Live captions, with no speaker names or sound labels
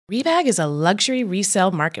Rebag is a luxury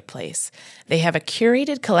resale marketplace. They have a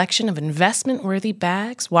curated collection of investment-worthy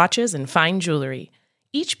bags, watches, and fine jewelry.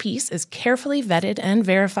 Each piece is carefully vetted and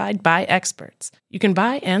verified by experts. You can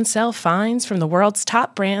buy and sell finds from the world's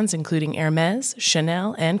top brands, including Hermes,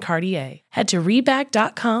 Chanel, and Cartier. Head to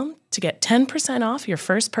Rebag.com to get 10% off your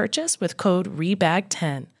first purchase with code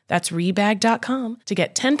REBAG10. That's Rebag.com to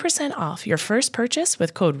get 10% off your first purchase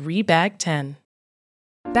with code REBAG10.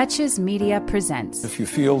 Betches Media presents. If you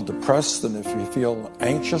feel depressed and if you feel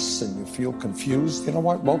anxious and you feel confused, you know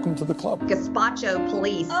what? Welcome to the club. Gazpacho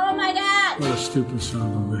police. Oh my God! What a stupid son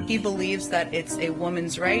of a bitch. He believes that it's a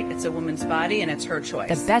woman's right, it's a woman's body, and it's her choice.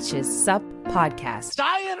 The Betches Sup Podcast.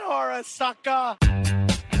 Sayonara, sucker!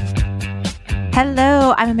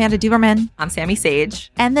 Hello, I'm Amanda Duberman. I'm Sammy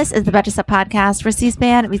Sage. And this is the Betches Up Podcast, where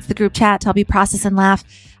C-SPAN meets the group chat to help you process and laugh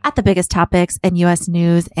at the biggest topics in U.S.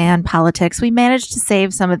 news and politics. We managed to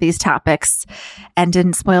save some of these topics and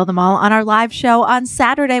didn't spoil them all on our live show on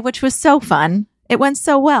Saturday, which was so fun. It went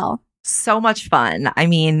so well. So much fun. I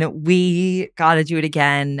mean, we got to do it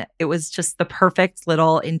again. It was just the perfect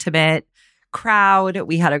little intimate crowd.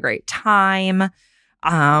 We had a great time.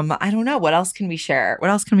 I don't know. What else can we share? What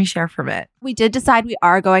else can we share from it? We did decide we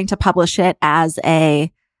are going to publish it as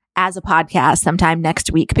a podcast sometime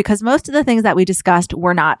next week because most of the things that we discussed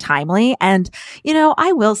were not timely. And, you know,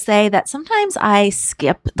 I will say that sometimes I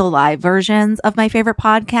skip the live versions of my favorite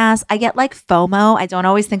podcasts. I get like FOMO. I don't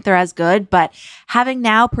always think they're as good, but having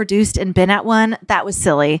now produced and been at one, that was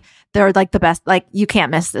silly. They're like the best. Like, you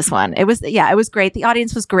can't miss this one. It was great. The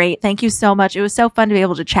audience was great. Thank you so much. It was so fun to be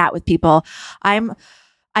able to chat with people.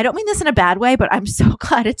 I don't mean this in a bad way, but I'm so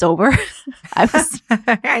glad it's over.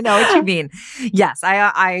 I know what you mean. Yes,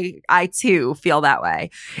 I too feel that way.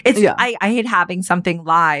 I hate having something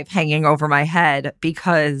live hanging over my head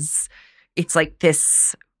because it's like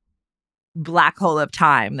this black hole of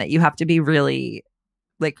time that you have to be really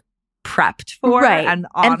like prepped for, right?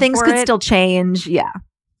 And things could still change. Yeah.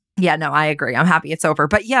 Yeah, no, I agree. I'm happy it's over.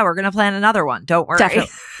 But yeah, we're going to plan another one. Don't worry.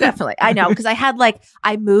 Definitely. I know, because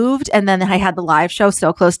I moved and then I had the live show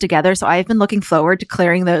so close together. So I've been looking forward to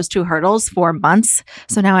clearing those two hurdles for months.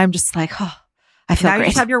 So now I'm just like, oh, I feel great. Now you great.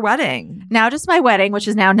 just have your wedding. Now just my wedding, which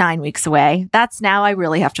is now 9 weeks away. Now I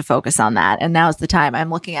really have to focus on that. And now's the time.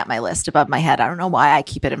 I'm looking at my list above my head. I don't know why I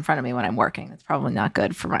keep it in front of me when I'm working. It's probably not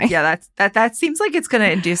good for my... Yeah, that seems like it's going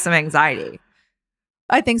to induce some anxiety.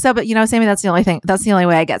 I think so, but you know, Sammy, that's the only thing. That's the only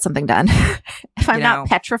way I get something done. If I'm not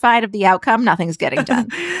petrified of the outcome, nothing's getting done.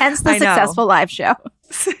 Hence the successful live show.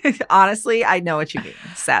 Honestly, I know what you mean.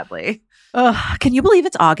 Sadly, can you believe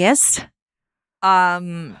it's August?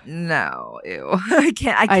 No, ew. I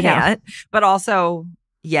can't. But also,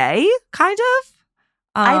 yay, kind of.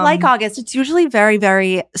 I like August. It's usually very,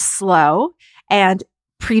 very slow, and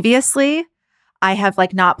previously, I have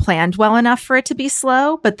like not planned well enough for it to be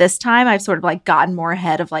slow, but this time I've sort of like gotten more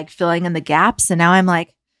ahead of like filling in the gaps. And now I'm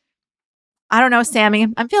like, I don't know, Sammy,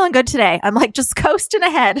 I'm feeling good today. I'm like just coasting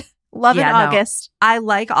ahead. Loving August. No,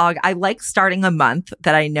 I like starting a month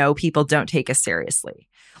that I know people don't take us seriously.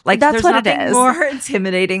 Like that's there's what nothing it is. more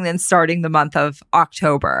intimidating than starting the month of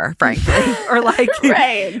October, frankly, or like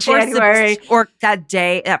right, January, or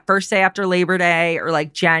that first day after Labor Day, or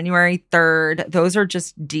like January 3rd. Those are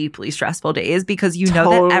just deeply stressful days because you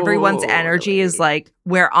know that everyone's energy is like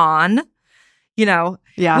we're on, you know.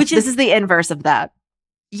 Yeah, this is the inverse of that.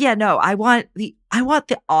 Yeah, no, I want the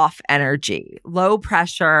off energy, low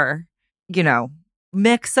pressure, you know.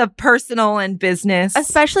 Mix of personal and business.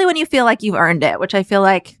 Especially when you feel like you've earned it, which I feel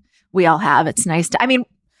like we all have. It's nice to, I mean,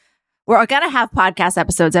 we're going to have podcast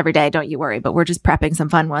episodes every day, don't you worry, but we're just prepping some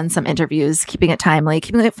fun ones, some interviews, keeping it timely,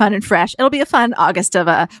 keeping it fun and fresh. It'll be a fun August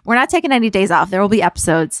we're not taking any days off. There will be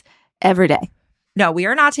episodes every day. No, we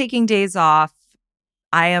are not taking days off.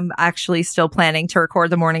 I am actually still planning to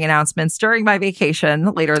record the morning announcements during my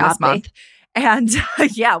vacation later this month. And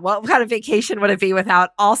yeah, what kind of vacation would it be without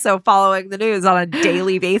also following the news on a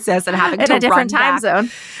daily basis and having to a different time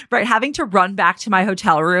zone? Right, having to run back to my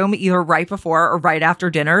hotel room either right before or right after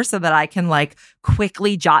dinner so that I can like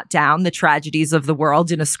quickly jot down the tragedies of the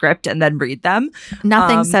world in a script and then read them.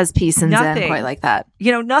 Nothing says peace and zen quite like that.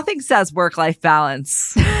 You know, nothing says work-life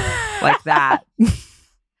balance like that.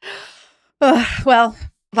 Well,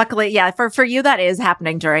 luckily, yeah, for you that is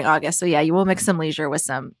happening during August. So yeah, you will mix some leisure with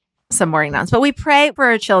some morning announcements. But we pray for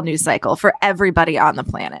a chill news cycle for everybody on the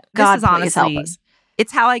planet. God, this is please honestly, help us.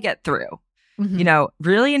 It's how I get through. Mm-hmm. You know,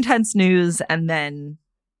 really intense news and then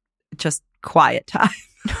just quiet time.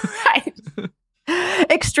 Right.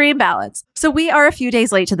 Extreme balance. So we are a few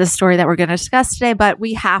days late to this story that we're going to discuss today, but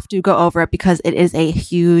we have to go over it because it is a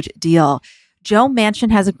huge deal. Joe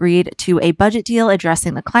Manchin has agreed to a budget deal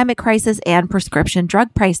addressing the climate crisis and prescription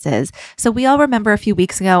drug prices. So we all remember a few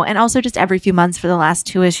weeks ago, and also just every few months for the last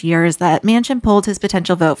 2-ish years, that Manchin pulled his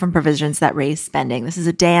potential vote from provisions that raise spending. This is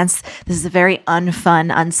a dance. This is a very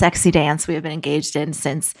unfun, unsexy dance we have been engaged in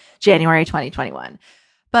since January 2021.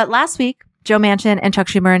 But last week, Joe Manchin and Chuck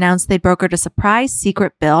Schumer announced they'd brokered a surprise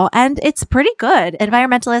secret bill, and it's pretty good.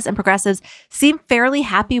 Environmentalists and progressives seem fairly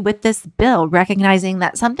happy with this bill, recognizing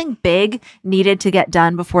that something big needed to get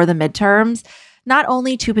done before the midterms, not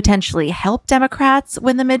only to potentially help Democrats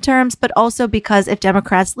win the midterms, but also because if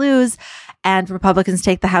Democrats lose and Republicans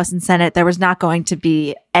take the House and Senate, there was not going to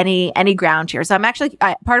be any ground here. So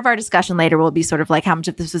part of our discussion later will be sort of like how much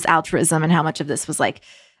of this was altruism and how much of this was like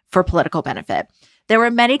for political benefit. There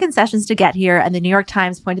were many concessions to get here, and the New York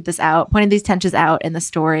Times pointed these tensions out in their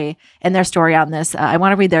story on this. I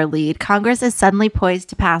want to read their lead. Congress is suddenly poised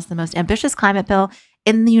to pass the most ambitious climate bill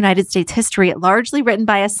in the United States history, largely written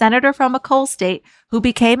by a senator from a coal state who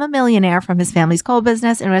became a millionaire from his family's coal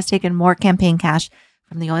business and who has taken more campaign cash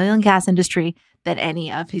from the oil and gas industry than any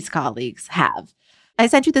of his colleagues have. I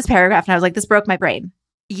sent you this paragraph, and I was like, this broke my brain.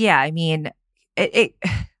 Yeah, I mean,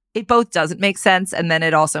 it both doesn't make sense, and then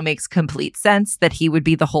it also makes complete sense that he would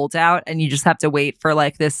be the holdout, and you just have to wait for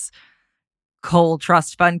like this coal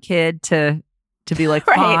trust fund kid to be like,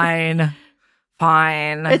 right.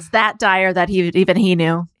 fine. It's that dire that he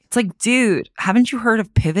knew. It's like, dude, haven't you heard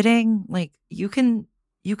of pivoting? Like, you can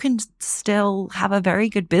still have a very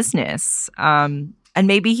good business. And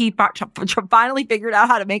maybe he finally figured out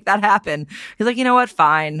how to make that happen. He's like, you know what?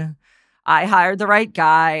 Fine. I hired the right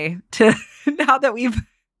guy to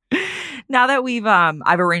Now that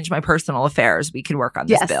I've arranged my personal affairs, we can work on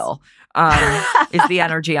this bill. Is the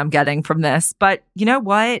energy I'm getting from this. But you know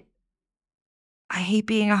what? I hate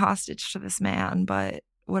being a hostage to this man, but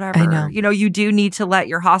whatever. I know. You know, you do need to let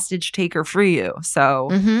your hostage taker free you. So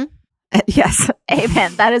Yes.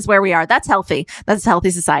 Amen. That is where we are. That's healthy. That's a healthy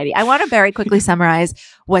society. I want to very quickly summarize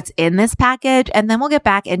what's in this package, and then we'll get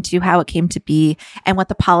back into how it came to be and what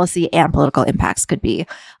the policy and political impacts could be.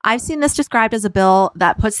 I've seen this described as a bill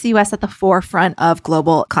that puts the U.S. at the forefront of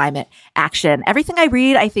global climate action. Everything I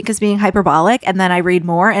read, I think is being hyperbolic, and then I read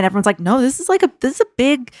more and everyone's like, no, this is a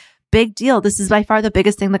big deal. This is by far the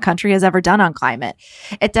biggest thing the country has ever done on climate.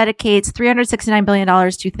 It dedicates $369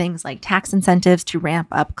 billion to things like tax incentives to ramp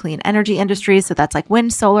up clean energy industries. So that's like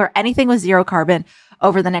wind, solar, anything with zero carbon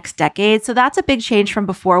over the next decade. So that's a big change from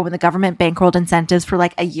before when the government bankrolled incentives for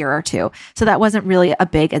like a year or two. So that wasn't really a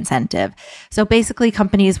big incentive. So basically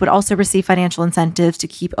companies would also receive financial incentives to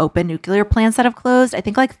keep open nuclear plants that have closed. I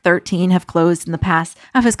think like 13 have closed in the past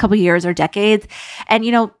couple of years or decades. And,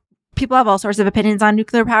 you know, people have all sorts of opinions on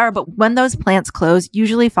nuclear power, but when those plants close,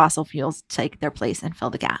 usually fossil fuels take their place and fill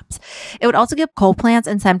the gaps. It would also give coal plants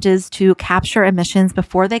incentives to capture emissions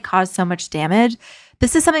before they cause so much damage.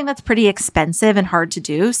 This is something that's pretty expensive and hard to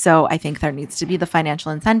do, so I think there needs to be the financial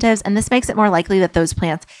incentives, and this makes it more likely that those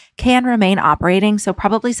plants can remain operating, so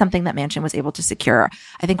probably something that Manchin was able to secure.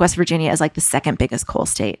 I think West Virginia is like the second biggest coal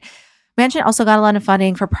state. Manchin also got a lot of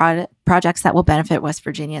funding for projects that will benefit West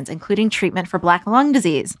Virginians, including treatment for Black lung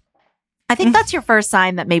disease. I think that's your first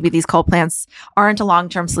sign that maybe these coal plants aren't a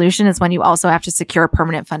long-term solution, is when you also have to secure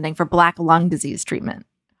permanent funding for Black lung disease treatment.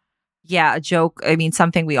 Yeah, a joke. I mean,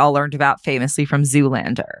 something we all learned about famously from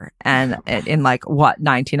Zoolander, and in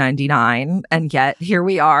 1999, and yet here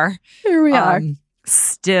we are.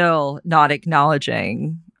 Still not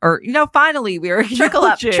acknowledging, or finally we are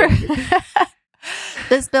acknowledging.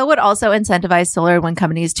 This bill would also incentivize solar and wind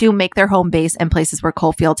companies to make their home base in places where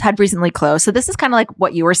coal fields had recently closed. So this is kind of like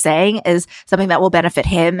what you were saying is something that will benefit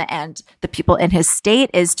him and the people in his state,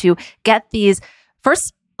 is to get these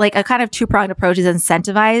first, like a kind of two-pronged approach, is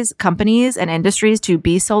incentivize companies and industries to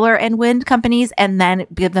be solar and wind companies, and then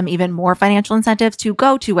give them even more financial incentives to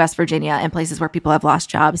go to West Virginia and places where people have lost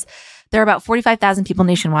jobs. There are about 45,000 people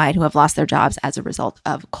nationwide who have lost their jobs as a result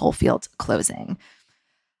of coal fields closing.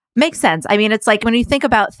 Makes sense. I mean, it's like when you think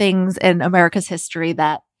about things in America's history,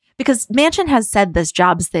 that because Manchin has said this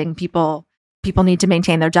jobs thing, people need to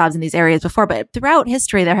maintain their jobs in these areas before, but throughout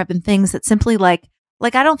history, there have been things that simply like I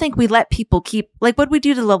don't think we let people keep, like what we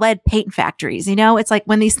do to the lead paint factories, it's like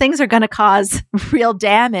when these things are going to cause real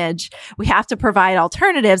damage, we have to provide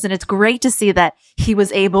alternatives. And it's great to see that he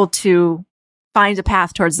was able to find a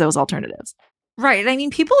path towards those alternatives. Right. I mean,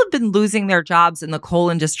 people have been losing their jobs in the coal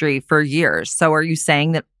industry for years. So are you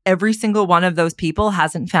saying that every single one of those people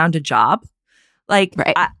hasn't found a job? Like,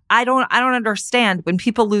 right. I don't understand. When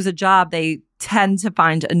people lose a job, they tend to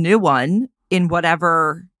find a new one in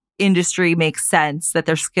whatever industry makes sense that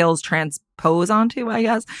their skills transpose onto, I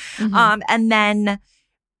guess. Mm-hmm. And then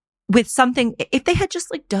with something, if they had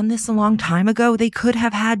just like done this a long time ago, they could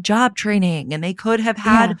have had job training and they could have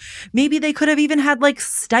had, maybe they could have even had like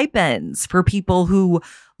stipends for people who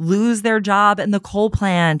lose their job in the coal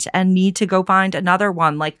plant and need to go find another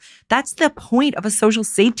one. Like that's the point of a social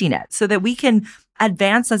safety net, so that we can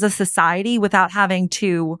advance as a society without having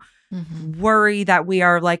to worry that we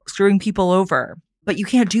are like screwing people over. But you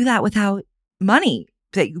can't do that without money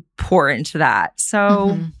that you pour into that.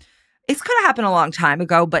 So it could have happened a long time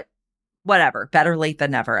ago, but whatever. Better late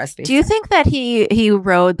than never, as they Do you say. think that he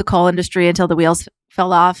rode the coal industry until the wheels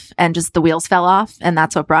fell off and just the wheels fell off and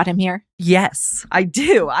that's what brought him here? Yes, I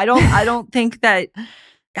do. I don't think that.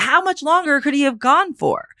 How much longer could he have gone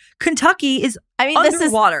for? Kentucky is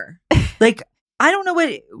underwater. Like, I don't know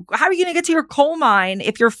how are you going to get to your coal mine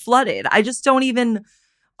if you're flooded? I just don't even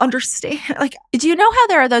understand. Like, do you know how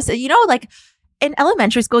there are those, like in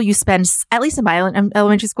elementary school, you spend, at least in my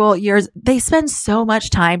elementary school years, they spend so much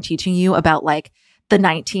time teaching you about like the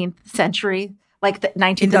 19th century, like the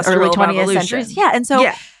 19th and early 20th centuries. Yeah. And so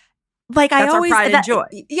like that's I always, our pride and joy.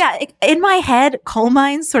 Yeah. In my head, coal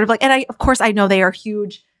mines sort of like, and of course I know they are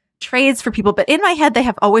huge trades for people, but in my head, they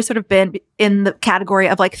have always sort of been in the category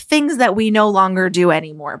of like things that we no longer do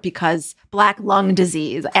anymore because black lung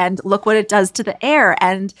disease and look what it does to the air.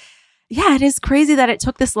 And yeah, it is crazy that it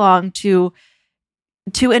took this long to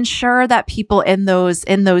ensure that people in those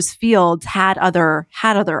fields had other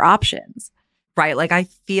options. Right. Like I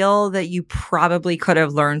feel that you probably could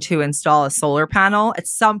have learned to install a solar panel at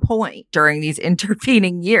some point during these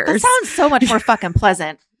intervening years. That sounds so much more fucking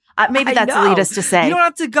pleasant. Maybe that's elitist to say. You don't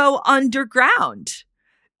have to go underground.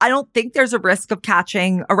 I don't think there's a risk of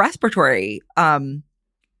catching a respiratory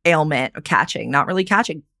ailment,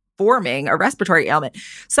 forming a respiratory ailment.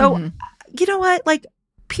 So you know what? Like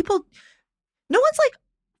people, no one's like,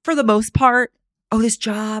 for the most part, oh, this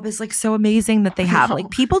job is like so amazing that they have.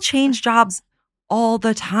 Like people change jobs all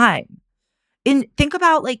the time. Think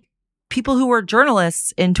about like people who were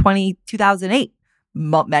journalists in 2008.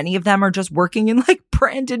 Many of them are just working in like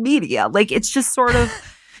branded media. Like it's just sort of,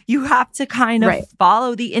 you have to kind of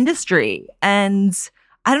follow the industry. And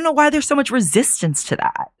I don't know why there's so much resistance to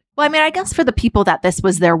that. Well, I mean, I guess for the people that this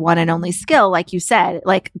was their one and only skill, like you said,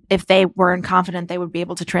 like if they weren't confident, they would be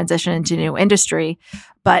able to transition into new industry.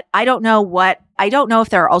 But I don't know if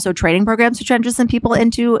there are also training programs to transition people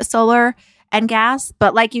into solar and gas.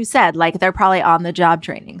 But like you said, like they're probably on the job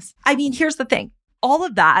trainings. I mean, here's the thing. All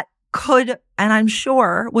of that could, and I'm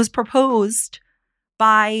sure was proposed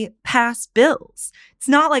by past bills. It's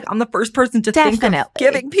not like I'm the first person to think of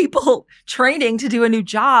giving people training to do a new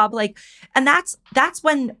job. Like, and that's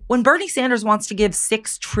when Bernie Sanders wants to give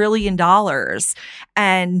 $6 trillion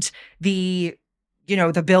and the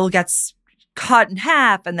bill gets cut in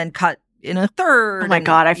half and then cut in a third. Oh my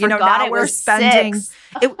God, I forgot now it we're was spending. six.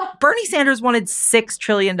 Bernie Sanders wanted $6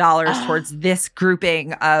 trillion towards this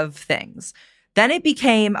grouping of things. Then it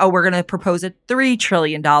became, we're going to propose a $3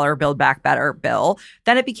 trillion Build Back Better bill.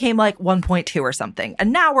 Then it became like 1.2 or something.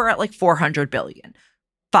 And now we're at like 400 billion.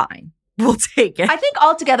 Fine. We'll take it. I think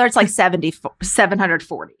altogether it's like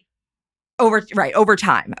 740. Over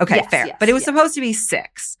time. Okay, yes, fair. Yes, but it was supposed to be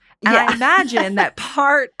 6. And I imagine that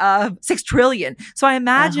part of 6 trillion. So I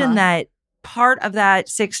imagine that part of that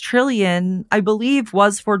 6 trillion, I believe,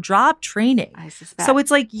 was for job training. I suspect. So it's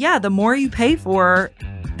like, yeah, the more you pay for,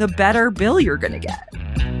 the better bill you're going to get.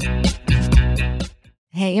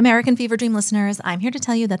 Hey, American Fever Dream listeners, I'm here to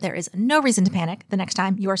tell you that there is no reason to panic the next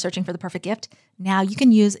time you are searching for the perfect gift. Now you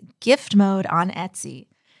can use gift mode on Etsy.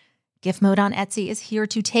 Gift mode on Etsy is here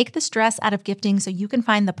to take the stress out of gifting so you can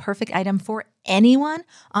find the perfect item for anyone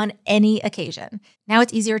on any occasion. Now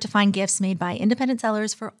it's easier to find gifts made by independent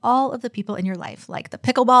sellers for all of the people in your life, like the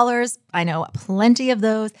pickleballers, I know plenty of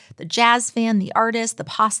those, the jazz fan, the artist, the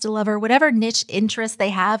pasta lover, whatever niche interest they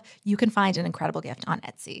have, you can find an incredible gift on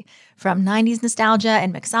Etsy. From 90s nostalgia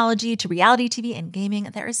and mixology to reality TV and gaming,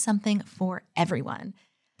 there is something for everyone.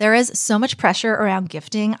 There is so much pressure around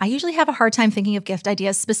gifting. I usually have a hard time thinking of gift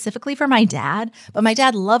ideas specifically for my dad, but my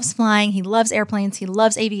dad loves flying, he loves airplanes, he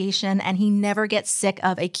loves aviation, and he never gets sick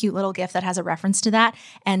of a cute little gift that has a reference to that.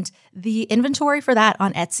 And the inventory for that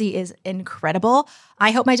on Etsy is incredible. I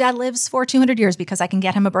hope my dad lives for 200 years because I can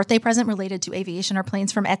get him a birthday present related to aviation or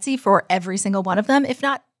planes from Etsy for every single one of them, if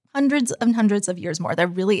not hundreds and hundreds of years more. There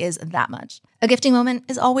really is that much. A gifting moment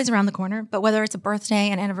is always around the corner, but whether it's a birthday,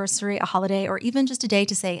 an anniversary, a holiday, or even just a day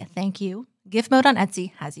to say thank you, Gift Mode on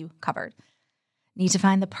Etsy has you covered. Need to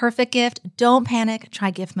find the perfect gift? Don't panic.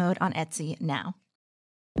 Try Gift Mode on Etsy now.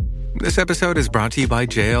 This episode is brought to you by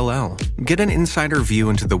JLL. Get an insider view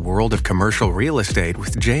into the world of commercial real estate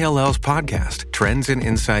with JLL's podcast, Trends and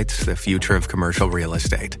Insights, the Future of Commercial Real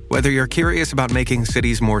Estate. Whether you're curious about making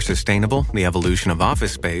cities more sustainable, the evolution of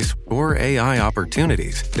office space, or AI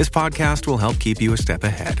opportunities, this podcast will help keep you a step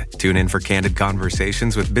ahead. Tune in for candid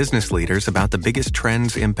conversations with business leaders about the biggest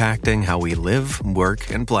trends impacting how we live, work,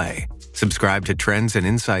 and play. Subscribe to Trends and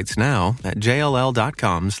Insights now at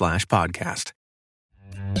jll.com/podcast.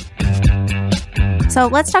 So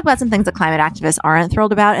let's talk about some things that climate activists aren't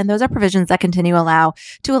thrilled about, and those are provisions that continue to allow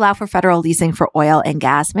for federal leasing for oil and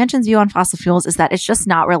gas. Manchin's view on fossil fuels is that it's just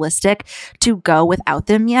not realistic to go without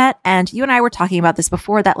them yet. And you and I were talking about this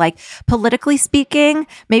before, that like politically speaking,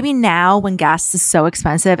 maybe now when gas is so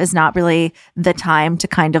expensive is not really the time to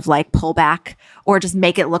kind of like pull back or just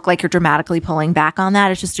make it look like you're dramatically pulling back on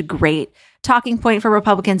that. It's just a great talking point for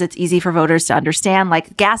Republicans. It's easy for voters to understand.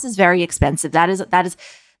 Like, gas is very expensive. That is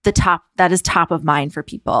top of mind for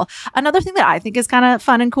people. Another thing that I think is kind of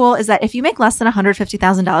fun and cool is that if you make less than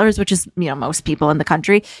 $150,000, which is, most people in the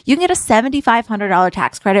country, you can get a $7,500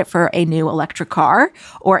 tax credit for a new electric car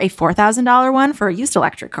or a $4,000 one for a used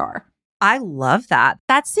electric car. I love that.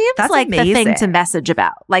 That seems like amazing. The thing to message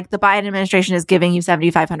about. Like, the Biden administration is giving you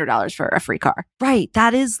 $7,500 for a free car. Right.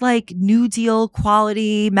 That is like New Deal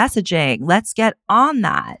quality messaging. Let's get on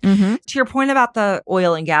that. Mm-hmm. To your point about the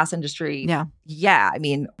oil and gas industry. Yeah, I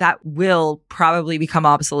mean, that will probably become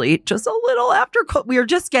obsolete just a little after coal. We're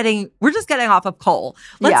just getting off of coal.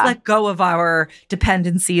 Let's let go of our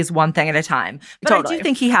dependencies one thing at a time. But totally. I do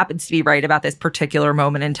think he happens to be right about this particular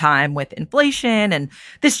moment in time with inflation, and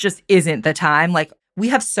this just isn't the time. Like, we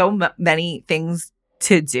have so many things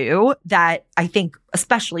to do that I think,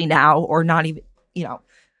 especially now, or not even,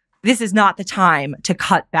 this is not the time to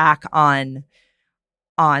cut back on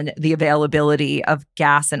the availability of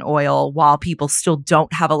gas and oil while people still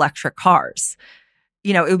don't have electric cars.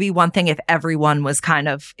 It would be one thing if everyone was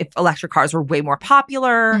if electric cars were way more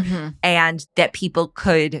popular and that people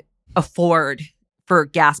could afford for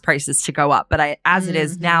gas prices to go up. But as it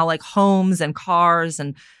is now, like homes and cars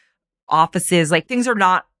and offices, like things are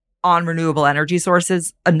not on renewable energy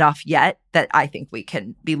sources enough yet that I think we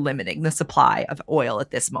can be limiting the supply of oil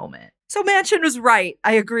at this moment. So Manchin was right.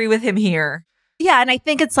 I agree with him here. Yeah, and I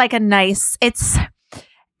think it's like it's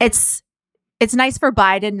nice for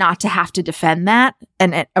Biden not to have to defend that,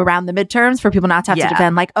 and around the midterms for people not to have to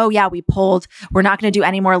defend like, oh yeah, we're not going to do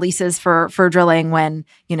any more leases for drilling when,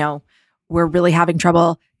 we're really having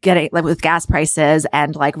trouble getting with gas prices,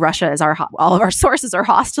 and like Russia is all of our sources are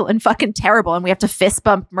hostile and fucking terrible, and we have to fist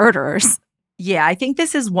bump murderers. Yeah, I think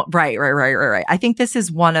this is right. I think this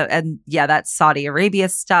is one of, and yeah, that Saudi Arabia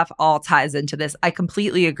stuff all ties into this. I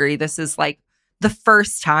completely agree. This is like the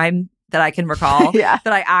first time that I can recall that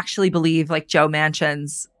I actually believe like Joe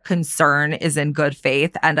Manchin's concern is in good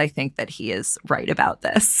faith. And I think that he is right about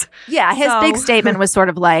this. Yeah, his big statement was sort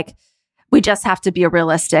of like, we just have to be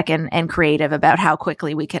realistic and creative about how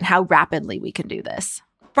rapidly we can do this.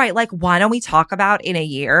 Right. Like, why don't we talk about in a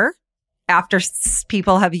year after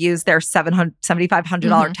people have used their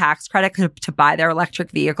 $7,500 tax credit to buy their electric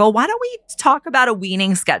vehicle? Why don't we talk about a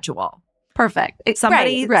weaning schedule? Perfect.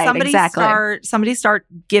 Somebody start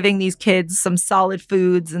giving these kids some solid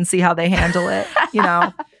foods and see how they handle it.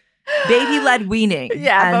 Baby-led weaning.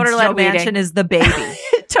 Yeah, voter-led weaning. Joe Manchin is the baby.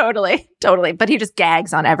 Totally. But he just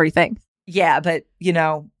gags on everything. Yeah, but,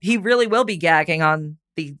 he really will be gagging on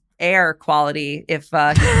the air quality if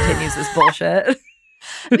he continues this bullshit.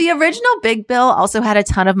 The original big bill also had a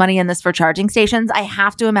ton of money in this for charging stations. I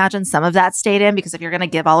have to imagine some of that stayed in, because if you're going to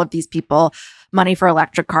give all of these people money for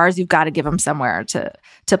electric cars, you've got to give them somewhere to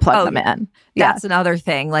plug them in. Yeah. That's another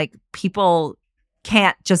thing. Like, people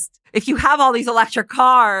can't just, if you have all these electric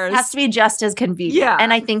cars, it has to be just as convenient. Yeah.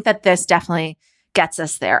 And I think that this definitely gets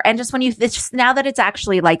us there. And just it's just now that it's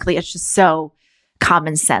actually likely, it's just so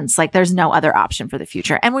common sense. Like, there's no other option for the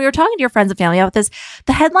future. And when we were talking to your friends and family about this,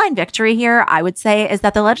 the headline victory here, I would say, is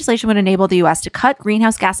that the legislation would enable the U.S. to cut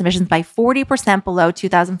greenhouse gas emissions by 40% below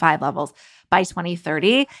 2005 levels by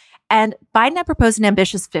 2030. And Biden had proposed an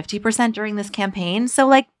ambitious 50% during this campaign. So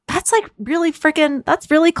like, that's like really that's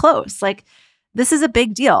really close. Like, this is a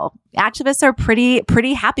big deal. Activists are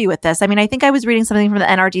pretty happy with this. I mean, I think I was reading something from the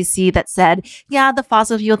NRDC that said, yeah, the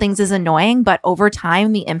fossil fuel things is annoying, but over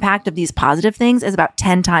time, the impact of these positive things is about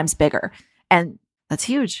 10 times bigger. And that's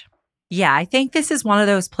huge. Yeah, I think this is one of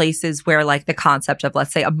those places where like the concept of,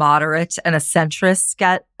 let's say, a moderate and a centrist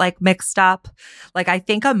get like mixed up. Like, I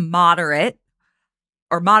think a moderate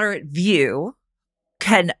view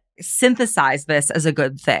can synthesize this as a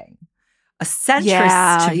good thing. A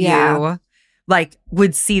centrist view like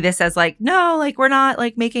would see this as like, no, like we're not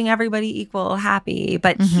like making everybody equal happy.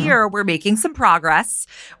 But here we're making some progress.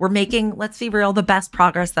 We're making, let's be real, the best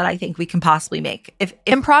progress that I think we can possibly make. If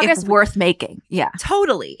progress worth making. Yeah.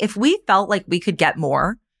 Totally. If we felt like we could get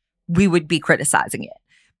more, we would be criticizing it.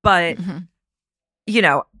 But, you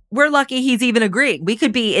know, we're lucky he's even agreeing. We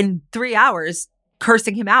could be in 3 hours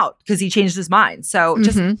cursing him out because he changed his mind. So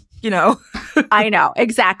just, you know. I know.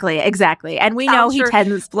 Exactly. And we know he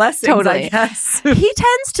tends blessings, totally. I guess. He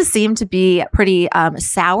tends to seem to be pretty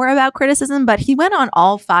sour about criticism, but he went on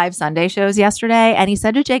all 5 Sunday shows yesterday and he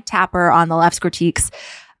said to Jake Tapper on the Left's Critiques,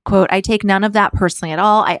 quote, "I take none of that personally at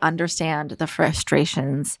all. I understand the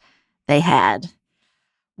frustrations they had."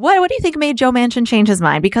 What do you think made Joe Manchin change his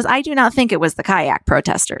mind? Because I do not think it was the kayak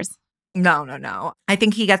protesters. No. I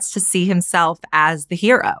think he gets to see himself as the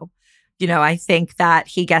hero. You know, I think that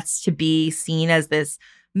he gets to be seen as this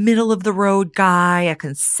middle of the road guy, a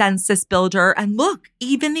consensus builder. And look,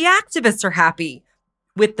 even the activists are happy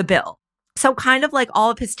with the bill. So kind of like all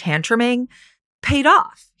of his tantruming paid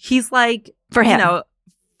off. He's like, for him, you know,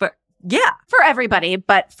 for everybody,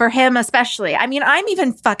 but for him especially. I mean, I'm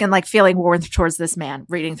even fucking like feeling warm towards this man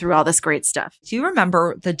reading through all this great stuff. Do you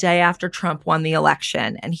remember the day after Trump won the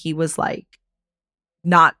election and he was like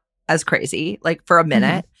not as crazy, like for a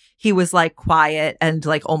minute? He was like quiet and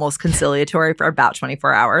like almost conciliatory for about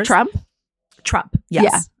 24 hours. Trump? Yes.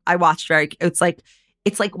 Yeah. I watched it's like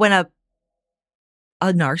when a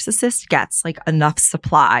narcissist gets like enough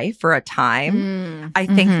supply for a time, I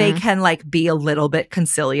think they can like be a little bit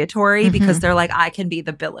conciliatory because they're like, I can be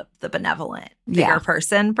the benevolent bigger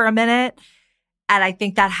person for a minute. And I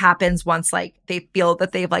think that happens once like they feel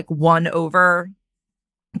that they've like won over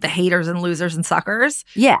the haters and losers and suckers.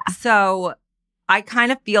 Yeah. So I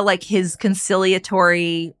kind of feel like his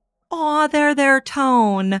conciliatory, their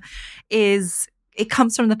tone it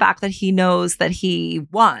comes from the fact that he knows that he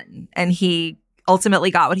won and he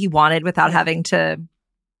ultimately got what he wanted without having to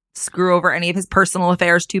screw over any of his personal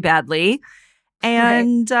affairs too badly.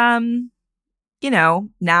 And, you know,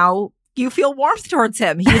 now you feel warmth towards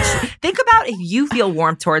him. Think about if you feel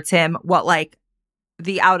warmth towards him, what like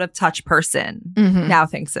the out of touch person now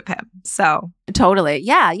thinks of him. So totally.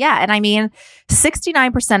 Yeah. And I mean,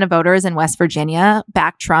 69% of voters in West Virginia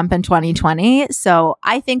backed Trump in 2020. So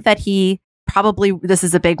I think that this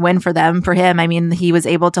is a big win for him. I mean, he was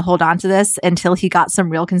able to hold on to this until he got some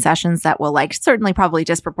real concessions that will like certainly probably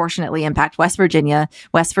disproportionately impact West Virginia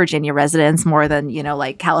residents more than, you know,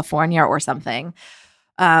 like California or something.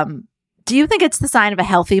 Do you think it's the sign of a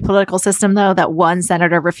healthy political system, though, that one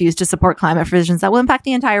senator refused to support climate provisions that will impact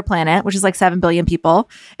the entire planet, which is like 7 billion people,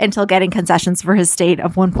 until getting concessions for his state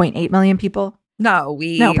of 1.8 million people? No,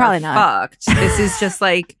 probably not. Fucked. This is just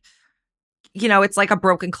like, you know, it's like a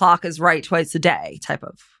broken clock is right twice a day type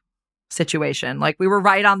of situation. Like we were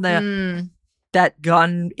right on that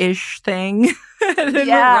gun-ish thing. And then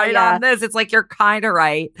we're right on this. It's like you're kind of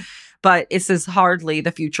right, but this is hardly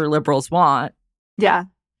the future liberals want. Yeah.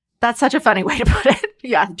 That's such a funny way to put it.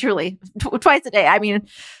 Yeah, truly. Twice a day. I mean,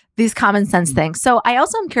 these common sense things. So I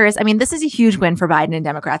also am curious. I mean, this is a huge win for Biden and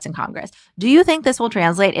Democrats in Congress. Do you think this will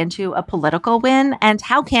translate into a political win? And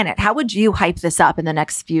how can it? How would you hype this up in the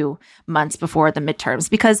next few months before the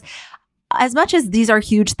midterms? Because as much as these are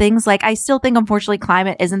huge things, like I still think, unfortunately,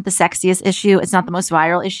 climate isn't the sexiest issue. It's not the most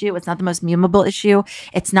viral issue. It's not the most memeable issue.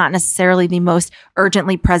 It's not necessarily the most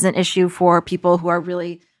urgently present issue for people who are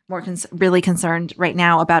really really concerned right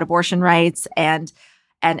now about abortion rights and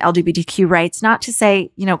LGBTQ rights. Not to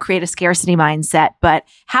say, you know, create a scarcity mindset, but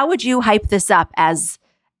how would you hype this up as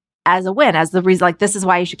a win, as the reason, like, this is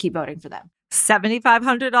why you should keep voting for them?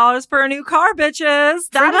 $7,500 for a new car, bitches.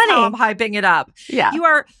 That's how I'm hyping it up. Yeah.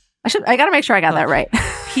 I got to make sure I got that right.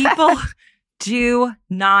 People do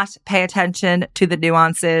not pay attention to the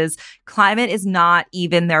nuances. Climate is not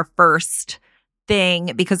even their first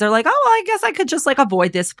thing because they're like, oh, well, I guess I could just like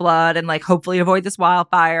avoid this flood and like hopefully avoid this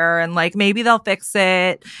wildfire and like maybe they'll fix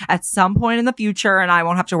it at some point in the future and I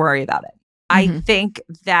won't have to worry about it. I think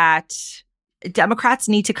that Democrats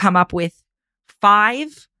need to come up with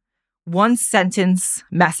 5 one-sentence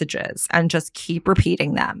messages and just keep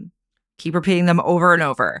repeating them over and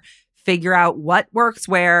over. Figure out what works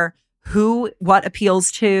where, what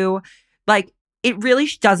appeals to. Like, it really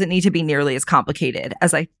doesn't need to be nearly as complicated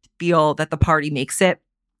as I feel that the party makes it.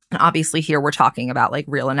 And obviously here we're talking about like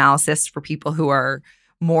real analysis for people who are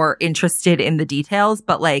more interested in the details.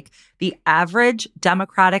 But like the average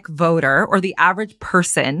Democratic voter or the average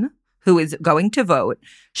person who is going to vote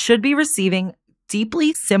should be receiving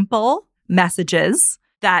deeply simple messages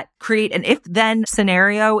that create an if-then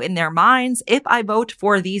scenario in their minds. If I vote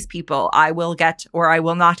for these people, I will get or I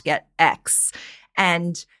will not get X.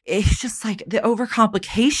 And it's just like the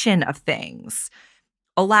overcomplication of things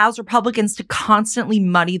allows Republicans to constantly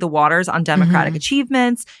muddy the waters on Democratic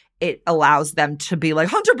achievements. It allows them to be like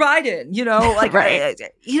Hunter Biden, like, right.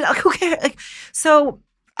 Who cares? Like, so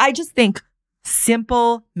I just think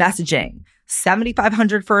simple messaging,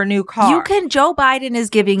 $7,500 for a new car. Joe Biden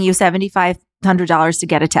is giving you $7,500 to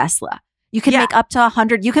get a Tesla. You can make up to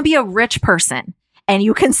 $100. You can be a rich person and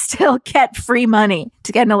you can still get free money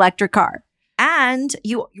to get an electric car. And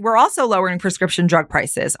we're also lowering prescription drug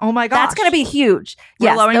prices. Oh my gosh. That's going to be huge.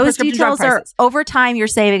 Yes, those details are over time. You're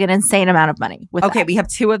saving an insane amount of money. Okay, we have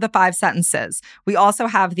 2 of the 5 sentences. We also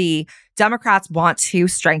have the Democrats want to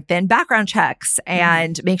strengthen background checks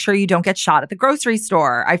and make sure you don't get shot at the grocery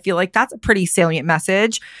store. I feel like that's a pretty salient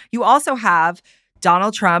message. You also have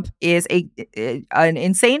Donald Trump is an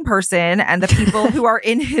insane person, and the people who are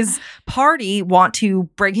in his party want to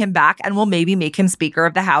bring him back and will maybe make him Speaker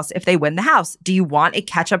of the House if they win the House. Do you want a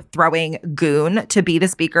ketchup-throwing goon to be the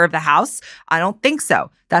Speaker of the House? I don't think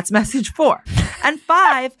so. That's message 4. And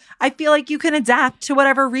 5, I feel like you can adapt to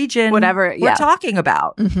whatever region we're talking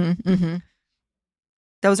about.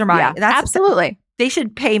 Those are my... absolutely. They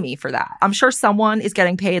should pay me for that. I'm sure someone is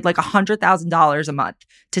getting paid like $100,000 a month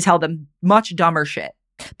to tell them much dumber shit.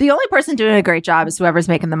 The only person doing a great job is whoever's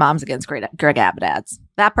making the Moms Against Greg Abbott ads.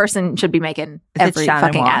 That person should be making every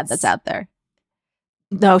fucking ad that's out there.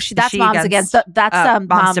 No, that's Moms Against. That's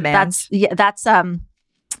Moms Demand. That's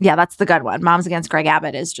the good one. Moms Against Greg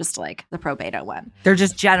Abbott is just like the pro beta one. They're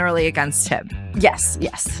just generally against him. Yes,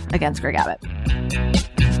 against Greg Abbott.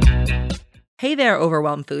 Hey there,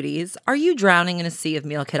 overwhelmed foodies. Are you drowning in a sea of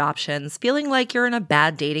meal kit options, feeling like you're in a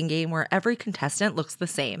bad dating game where every contestant looks the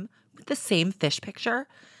same, with the same fish picture?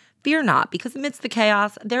 Fear not, because amidst the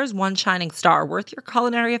chaos, there's one shining star worth your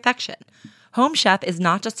culinary affection. Home Chef is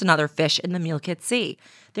not just another fish in the meal kit sea.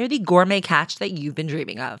 They're the gourmet catch that you've been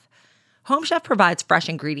dreaming of. Home Chef provides fresh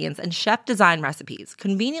ingredients and chef-designed recipes,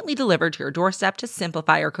 conveniently delivered to your doorstep to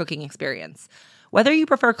simplify your cooking experience. Whether you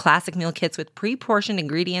prefer classic meal kits with pre-portioned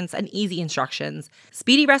ingredients and easy instructions,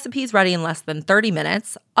 speedy recipes ready in less than 30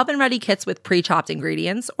 minutes, oven-ready kits with pre-chopped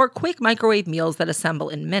ingredients, or quick microwave meals that assemble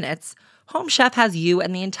in minutes, Home Chef has you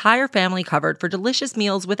and the entire family covered for delicious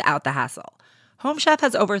meals without the hassle. Home Chef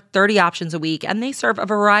has over 30 options a week, and they serve a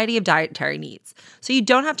variety of dietary needs, so you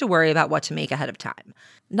don't have to worry about what to make ahead of time.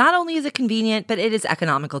 Not only is it convenient, but it is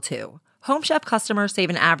economical too. Home Chef customers save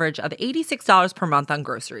an average of $86 per month on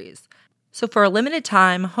groceries. So for a limited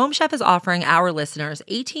time, Home Chef is offering our listeners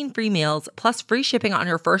 18 free meals plus free shipping on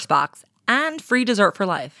your first box and free dessert for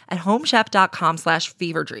life at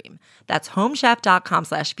homechef.com/feverdream. That's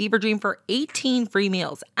homechef.com/feverdream for 18 free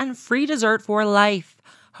meals and free dessert for life.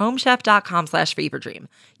 homechef.com/feverdream.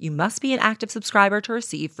 You must be an active subscriber to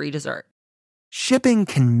receive free dessert. Shipping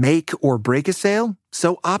can make or break a sale,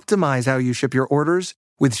 so optimize how you ship your orders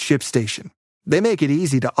with ShipStation. They make it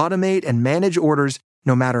easy to automate and manage orders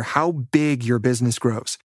no matter how big your business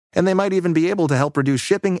grows. And they might even be able to help reduce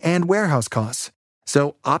shipping and warehouse costs.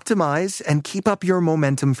 So optimize and keep up your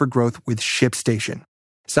momentum for growth with ShipStation.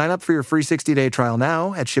 Sign up for your free 60-day trial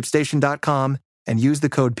now at ShipStation.com and use the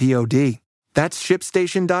code POD. That's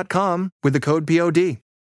ShipStation.com with the code POD.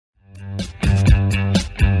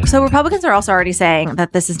 So Republicans are also already saying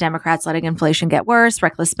that this is Democrats letting inflation get worse,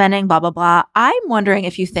 reckless spending, blah, blah, blah. I'm wondering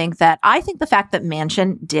if you think that, I think the fact that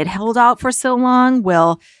Manchin did hold out for so long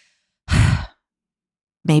will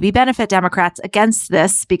maybe benefit Democrats against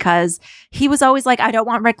this, because he was always like, I don't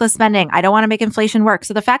want reckless spending. I don't want to make inflation work.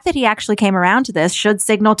 So the fact that he actually came around to this should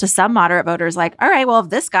signal to some moderate voters like, all right, well, if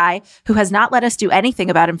this guy who has not let us do anything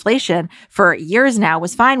about inflation for years now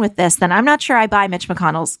was fine with this, then I'm not sure I buy Mitch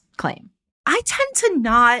McConnell's claim. I tend to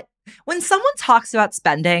not, when someone talks about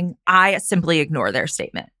spending, I simply ignore their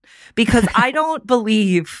statement, because I don't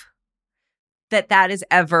believe that is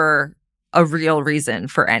ever a real reason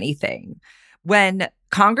for anything. When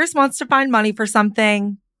Congress wants to find money for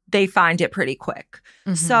something, they find it pretty quick.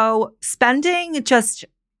 Mm-hmm. So spending just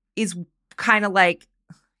is kind of like,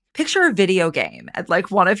 picture a video game and like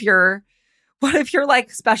one of your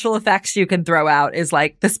like special effects you can throw out is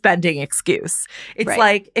like the spending excuse. It's right.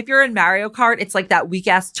 Like if you're in Mario Kart, it's like that weak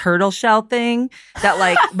ass turtle shell thing that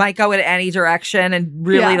like might go in any direction and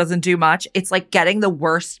really doesn't do much. It's like getting the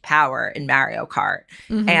worst power in Mario Kart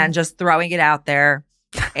and just throwing it out there.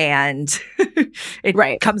 And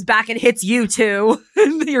it comes back and hits you too.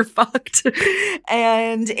 You're fucked.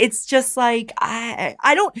 And it's just like, I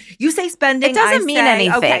don't, you say spending, it doesn't mean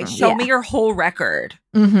anything. Okay, show me your whole record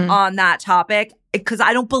on that topic. because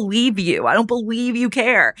I don't believe you. I don't believe you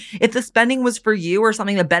care. If the spending was for you or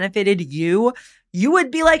something that benefited you, you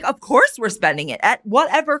would be like, of course we're spending it at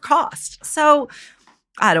whatever cost. So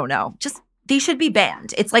I don't know. Just they should be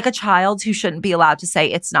banned. It's like a child who shouldn't be allowed to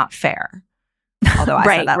say it's not fair. Although I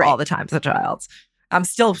say that all the time as a child. I'm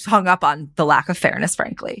still hung up on the lack of fairness,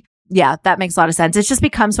 frankly. Yeah, that makes a lot of sense. It's just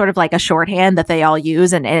become sort of like a shorthand that they all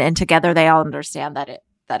use, and together they all understand that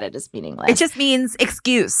it is meaningless. It just means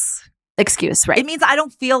excuse. Excuse, right? It means I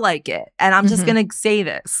don't feel like it, and I'm just going to say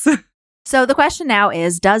this. So the question now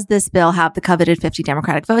is, does this bill have the coveted 50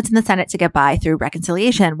 Democratic votes in the Senate to get by through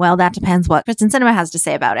reconciliation? Well, that depends what Kristen Sinema has to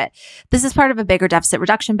say about it. This is part of a bigger deficit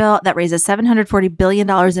reduction bill that raises $740 billion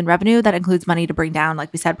in revenue. That includes money to bring down,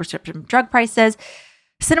 like we said, prescription drug prices.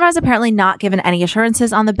 Sinema has apparently not given any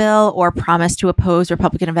assurances on the bill or promised to oppose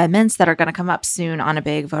Republican amendments that are going to come up soon on a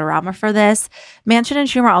big vote-a-rama for this. Manchin and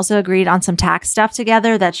Schumer also agreed on some tax stuff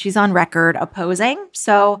together that she's on record opposing.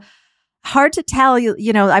 So hard to tell.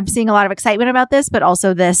 You know, I'm seeing a lot of excitement about this, but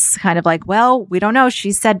also this kind of like, well, we don't know.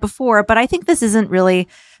 She said before, but I think this isn't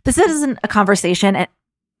a conversation. And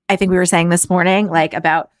I think we were saying this morning, like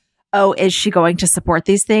about, oh, is she going to support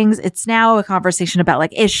these things? It's now a conversation about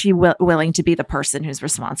like, is she willing to be the person who's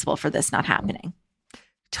responsible for this not happening?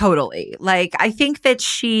 Totally. Like, I think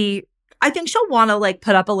she'll want to like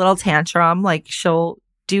put up a little tantrum. Like she'll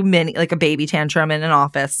do like a baby tantrum in an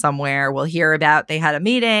office somewhere. We'll hear about they had a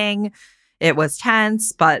meeting. It was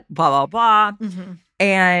tense, but blah, blah, blah. Mm-hmm.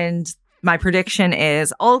 And my prediction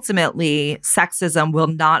is ultimately sexism will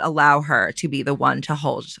not allow her to be the one to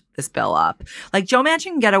hold this bill up. Like Joe Manchin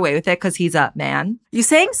can get away with it because he's a man. You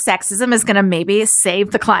saying sexism is going to maybe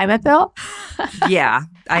save the climate bill? Yeah,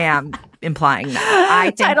 I am implying that. I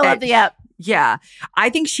think Title of the app. Yeah. I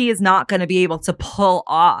think she is not going to be able to pull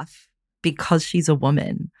off, because she's a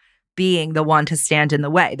woman, being the one to stand in the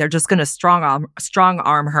way. They're just going to strong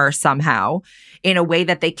arm her somehow in a way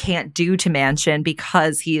that they can't do to Manchin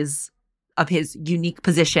because he is of his unique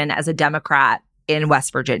position as a Democrat in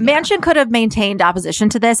West Virginia. Manchin could have maintained opposition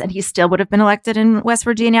to this and he still would have been elected in West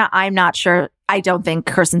Virginia. I'm not sure. I don't think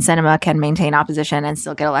Kirsten Sinema can maintain opposition and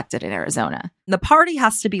still get elected in Arizona. The party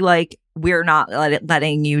has to be like, we're not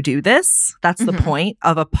letting you do this. That's the point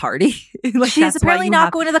of a party. Like, she's apparently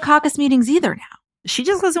not going to the caucus meetings either now. She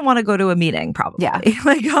just doesn't want to go to a meeting, probably. Yeah.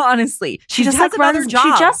 Like, honestly. She just has another job.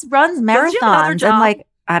 She just runs marathons and like,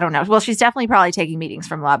 I don't know. Well, she's definitely probably taking meetings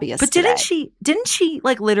from lobbyists. But didn't she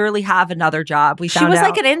like literally have another job? She was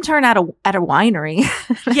like an intern at a winery.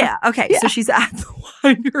 Yeah. Okay. Yeah. So she's at the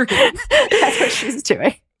winery. That's what she's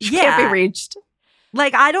doing. She can't be reached.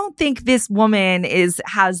 Like, I don't think this woman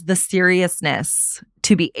has the seriousness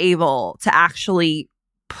to be able to actually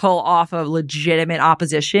pull off a legitimate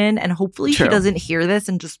opposition. And hopefully she doesn't hear this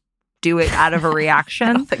and just do it out of a reaction.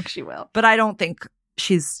 I don't think she will. But I don't think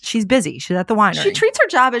she's busy. She's at the winery. She treats her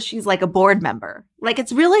job as she's like a board member. Like,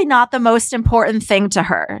 it's really not the most important thing to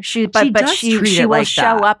her. She will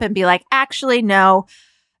show up and be like, actually, no,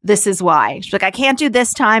 this is why. She's like, I can't do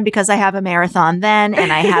this time because I have a marathon then,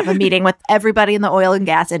 and I have a meeting with everybody in the oil and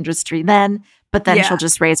gas industry then. But then she'll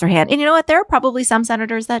just raise her hand. And you know what? There are probably some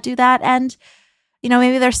senators that do that. And, you know,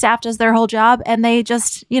 maybe their staff does their whole job and they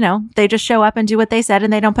just show up and do what they said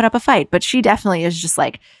and they don't put up a fight. But she definitely is just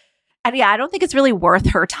like, and yeah, I don't think it's really worth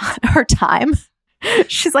her time.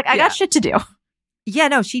 She's like, I got shit to do. Yeah,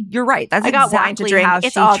 no, you're right. That's exactly how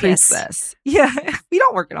she treats this. Yeah, we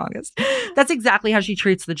don't work in August. That's exactly how she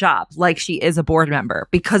treats the job. Like she is a board member,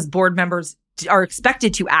 because board members are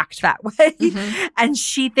expected to act that way. Mm-hmm. And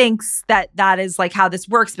she thinks that is like how this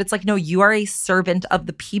works. But it's like, no, you are a servant of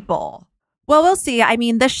the people. Well, we'll see. I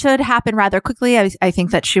mean, this should happen rather quickly. I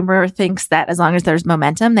think that Schumer thinks that as long as there's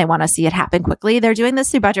momentum, they want to see it happen quickly. They're doing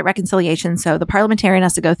this through budget reconciliation. So the parliamentarian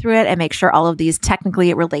has to go through it and make sure all of these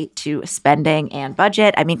technically relate to spending and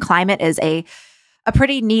budget. I mean, climate is a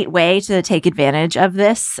pretty neat way to take advantage of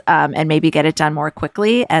this and maybe get it done more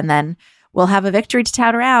quickly. And then we'll have a victory to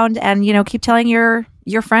tout around and, you know, keep telling your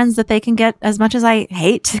friends that they can get, as much as I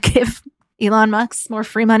hate to give Elon Musk more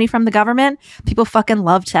free money from the government, people fucking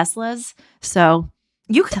love Teslas. So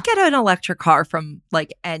you can get an electric car from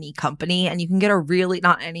like any company, and you can get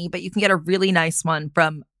but you can get a really nice one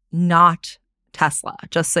from not Tesla,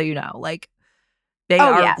 just so you know. Like they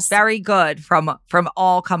are very good from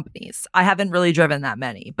all companies. I haven't really driven that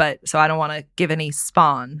many, but so I don't want to give any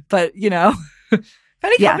spawn, but you know, if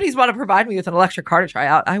any companies want to provide me with an electric car to try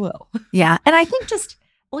out, I will. Yeah. And I think just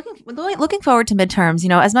looking forward to midterms, you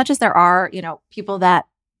know, as much as there are, you know, people that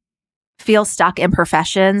feel stuck in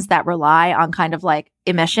professions that rely on kind of like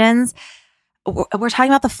emissions, we're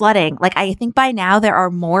talking about the flooding. Like, I think by now there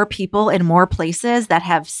are more people in more places that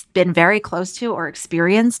have been very close to or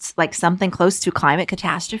experienced like something close to climate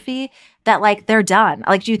catastrophe that like they're done.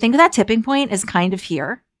 Like, do you think that tipping point is kind of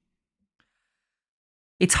here?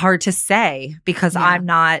 It's hard to say because I'm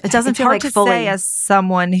not. It doesn't it's feel hard like to fully say as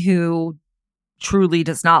someone who truly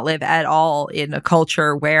does not live at all in a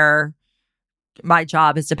culture where my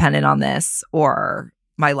job is dependent on this or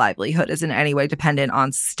my livelihood is in any way dependent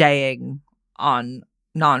on staying on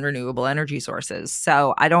non-renewable energy sources.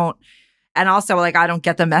 So I don't, and also like I don't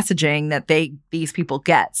get the messaging that these people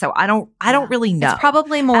get. So I don't really know. It's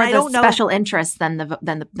probably more and the special interests than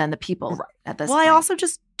the people at this point. I also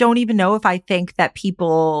just don't even know if I think that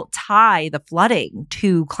people tie the flooding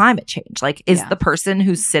to climate change. Like, is the person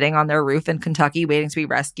who's sitting on their roof in Kentucky waiting to be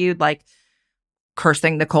rescued like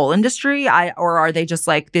cursing the coal industry? Or are they just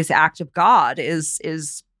like, this act of God is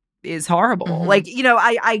horrible? Mm-hmm. Like, you know,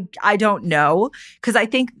 I don't know, because I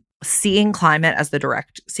think seeing climate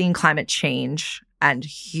change and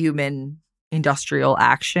human industrial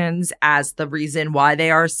actions as the reason why they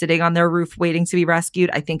are sitting on their roof waiting to be rescued,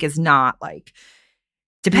 I think is not like,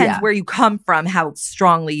 depends where you come from, how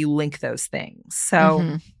strongly you link those things.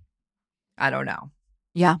 So I don't know.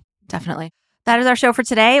 Yeah, definitely. That is our show for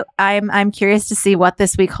today. I'm curious to see what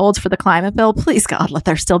this week holds for the climate bill. Please, God, let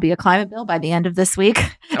there still be a climate bill by the end of this week.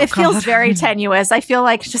 It feels very tenuous. I feel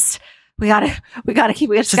like just we gotta get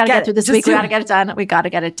through this week. We gotta get it done. We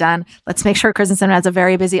gotta get it done. Let's make sure Kristen has a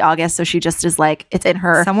very busy August, so she just is like, it's in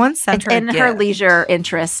her her leisure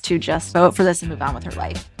interest to just vote for this and move on with her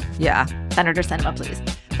life. Yeah. Senator Sinema, please.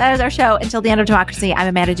 That is our show. Until the end of democracy, I'm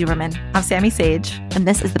Amanda Duberman. I'm Sammy Sage. And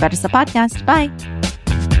this is the Betches Sup Podcast. Bye.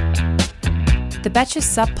 The Betches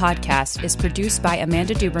Sup Podcast is produced by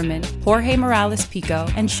Amanda Duberman, Jorge Morales-Pico,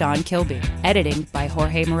 and Sean Kilby. Editing by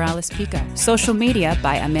Jorge Morales-Pico. Social media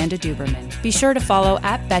by Amanda Duberman. Be sure to follow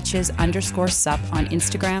 @Betches_Sup on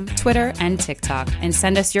Instagram, Twitter, and TikTok, and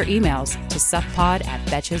send us your emails to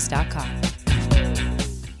suppod@betches.com.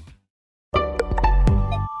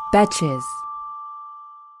 Betches.